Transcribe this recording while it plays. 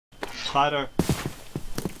spider.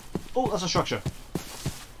 Oh, that's a structure.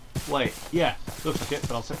 Wait, yeah, looks like it,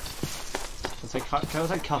 but I'll take cover. Can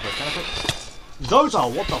I take... Those are,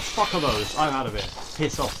 what the fuck are those? I'm out of it.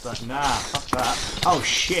 Piss off that, nah, fuck that. Oh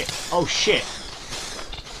shit, oh shit.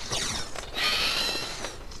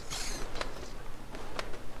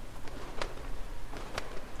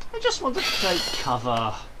 I just want to take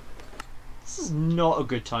cover. This is not a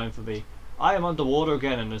good time for me. I am underwater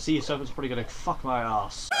again and the sea serpent's probably gonna fuck my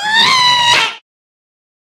ass.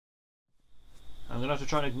 I'm gonna have to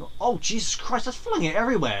try and ignore. Oh Jesus Christ, that's flinging it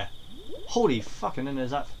everywhere! Holy fucking, and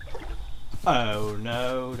there's that. Oh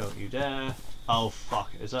no, don't you dare. Oh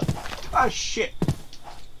fuck, is that. Oh shit!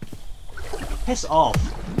 Piss off!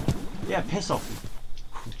 Yeah, piss off,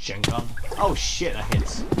 gen gun. Oh shit, that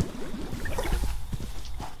hits.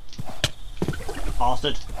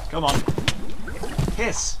 Bastard, come on.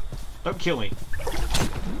 Piss! Don't kill me.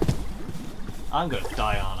 I'm gonna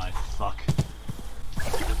die, aren't I? Fuck.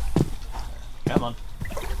 Come on.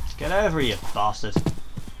 Get over here, bastard.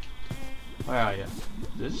 Where are you?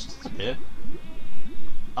 Did it just disappear?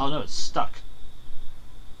 Oh no, it's stuck.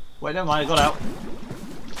 Wait, never mind, I got out.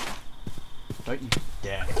 Don't you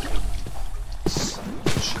dare. Son of a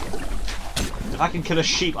bitch. If I can kill a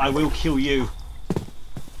sheep, I will kill you.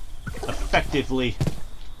 Effectively.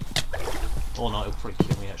 Or not, it'll probably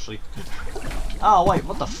kill me actually. Oh wait,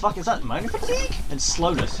 what the fuck is that? Mining fatigue? And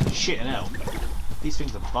slowness. Shit and hell. These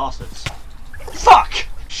things are bastards. Fuck!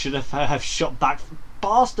 Should have shot back.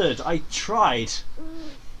 Bastard! I tried.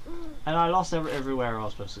 And I lost everywhere I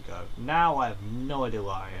was supposed to go. Now I have no idea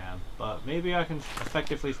where I am. But maybe I can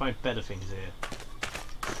effectively find better things here.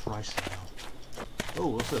 Christ now. Oh,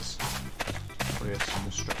 what's this? Probably a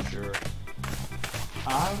small structure.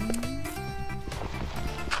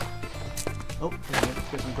 Oh, yeah, let's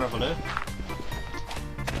get some gravel there.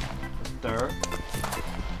 Some dirt.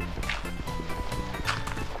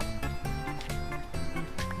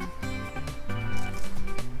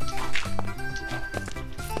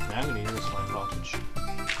 Now I'm going to use this my advantage.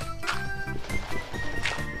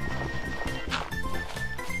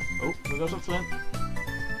 Oh, we got some flint.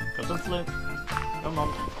 Got some flint. Come on.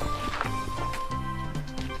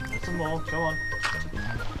 Get some more, come on.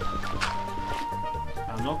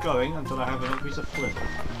 I'm not going until I have another piece of flint.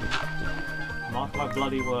 Mark my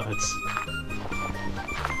bloody words.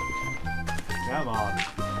 Come on.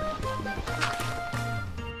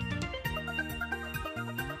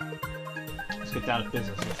 Let's get down to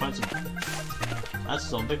business. Let's find some. That's a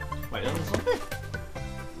zombie. Wait, that's a zombie?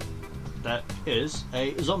 That is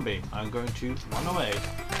a zombie. I'm going to run away.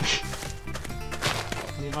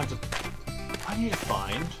 I need to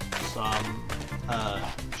find some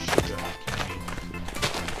sugar cane.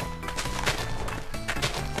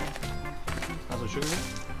 That's a sugar cane?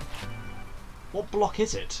 What block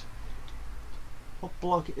is it? What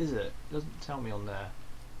block is it? It doesn't tell me on there.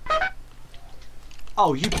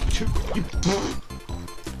 Oh, you.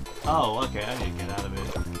 Oh, okay, I need to get out of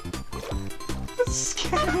it. That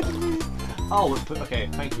scared me. Oh, okay,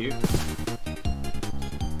 thank you.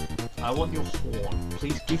 I want your horn.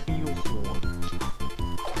 Please give me your horn.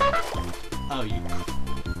 Oh, you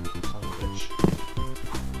son of a bitch.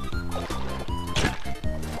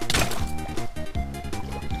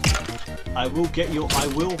 I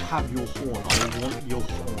will have your horn. I want your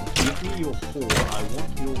horn. Give me your horn. I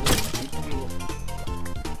want your horn. Give me your...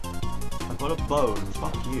 I've got a bone.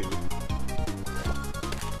 Fuck you.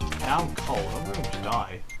 Now I'm cold. I'm going to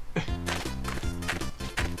die.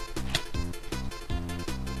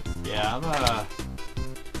 Yeah, I'm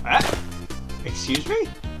excuse me?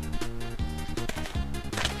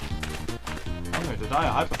 I'm going to die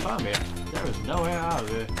of hypothermia. There is no way out of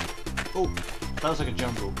here. Oh, that was like a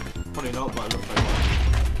jump rope. Probably not, but it looks like one.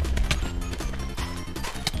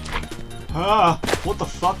 Ah, what the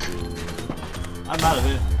fuck? I'm out of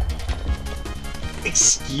here.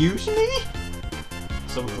 Excuse me?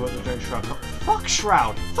 Someone who the very shroud. Fuck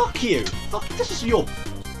Shroud! Fuck you! Fuck, this is your...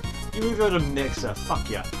 You move over to Mixer, fuck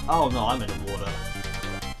yeah. Oh no, I'm in the water.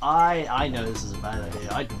 I know this is a bad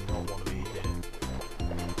idea. I do not want to be here.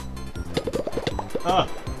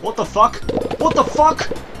 What the fuck? What the fuck?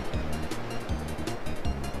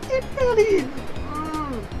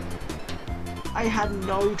 I had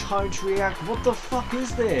no time to react. What the fuck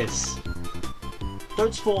is this?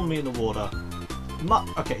 Don't spawn me in the water.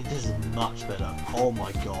 Okay, this is much better. Oh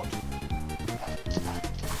my god.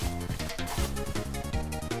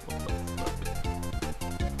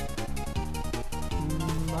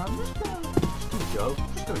 I'm just gonna go.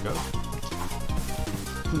 Just gonna go.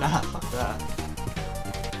 Nah, fuck that.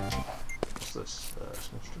 What's this?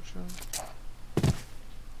 Small structure.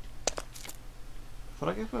 But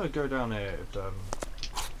I guess I'm gonna go down here.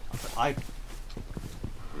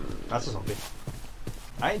 That's a zombie.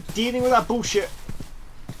 I ain't dealing with that bullshit.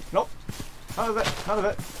 Nope. None of it. None of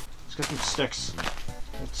it. Let's get some sticks.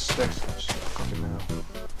 Get sticks. Just cook it now.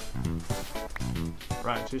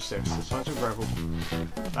 Right, 2 sticks. Let's find some gravel.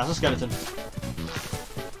 That's a skeleton.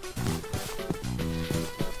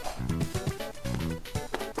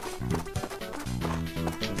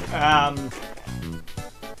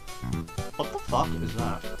 What the fuck is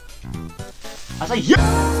that? I say yeah!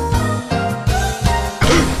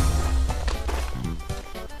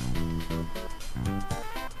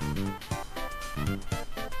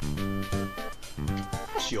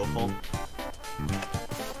 That's your fault.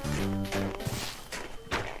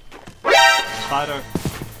 Spider.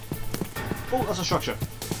 Oh, that's a structure.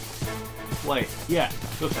 Wait, yeah,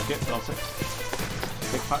 looks like it. I'll take.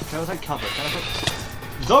 Can I take cover? Can I take...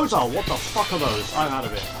 Those are, what the fuck are those? I'm out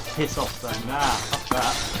of it. Piss off then. Nah, fuck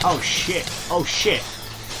that. Oh shit. Oh shit.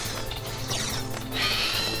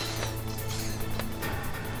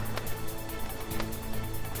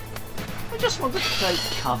 I just want to take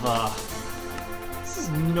cover. This is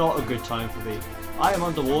not a good time for me. I am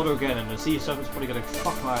underwater again and the sea serpent's probably gonna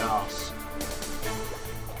fuck my ass.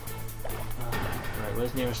 Right,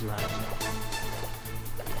 where's nearest land?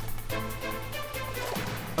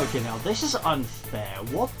 Okay, now this is unfair.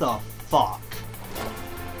 What the fuck?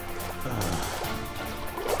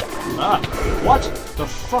 What the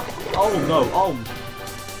fuck? Oh no, oh.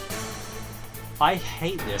 I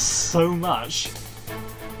hate this so much.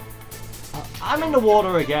 I'm in the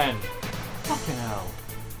water again. Fucking hell.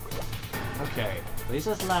 Okay, at least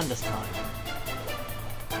there's land this time.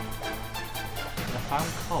 And I found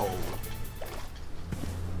coal.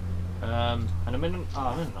 And I'm in an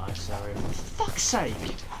ice area. For fuck's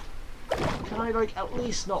sake! Can I, like, at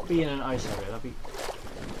least not be in an ice area? That'd be...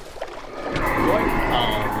 What? Oh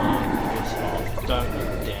no, piss off. Don't you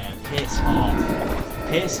dare. Piss off.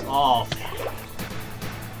 Piss off.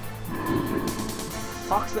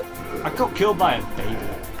 Fuck that. I got killed by a baby.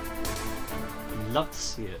 You'd love to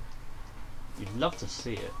see it. You'd love to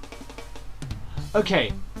see it.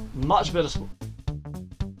 Okay, much better spot.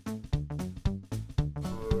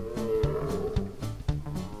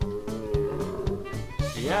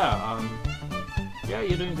 Yeah,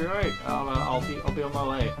 you're doing great. I'll be on my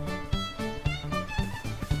way.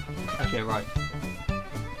 Okay, right.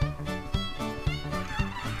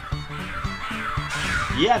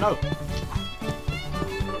 Yeah, no.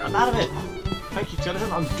 I'm out of it. Thank you,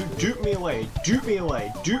 skeleton. Dupe me away. Dupe me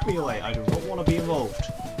away. Dupe me away. I do not want to be involved.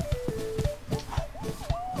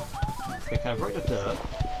 Okay, can I break the dirt?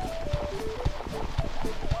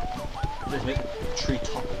 Let's make the tree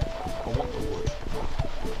topple. I want the wood.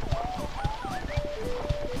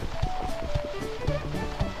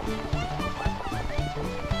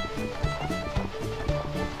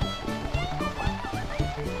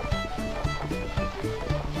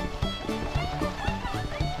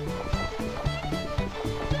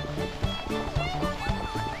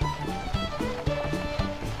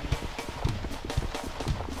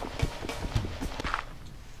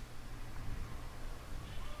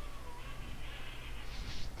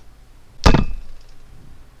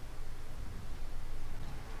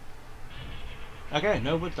 Okay,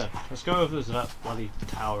 no wood then. Let's go over to that bloody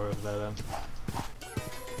tower over there then.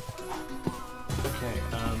 Okay,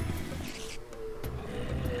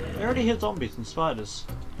 I already hit zombies and spiders.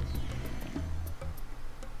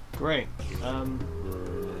 Great.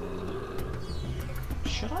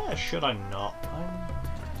 Should I or should I not?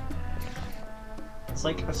 It's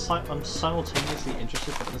like I'm simultaneously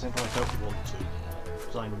interested, but at the same time I don't want to.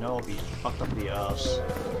 Because I know I'll be fucked up the arse.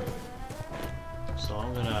 So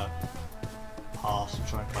I'm gonna pass and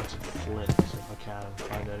try and find some flints if I can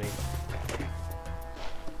find any.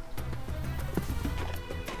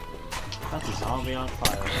 That's a zombie on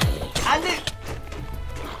fire. And it!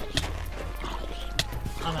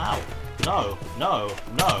 I'm out. No, no,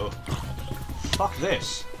 no. Fuck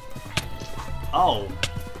this. Oh.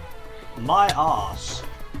 My ass.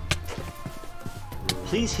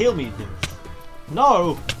 Please heal me, nymph.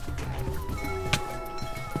 No!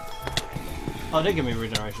 Oh, they give me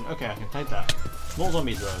regeneration. Okay, I can take that. More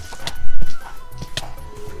zombies though.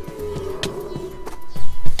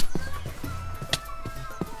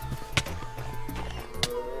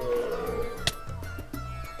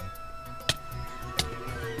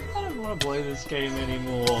 I don't want to play this game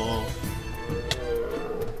anymore.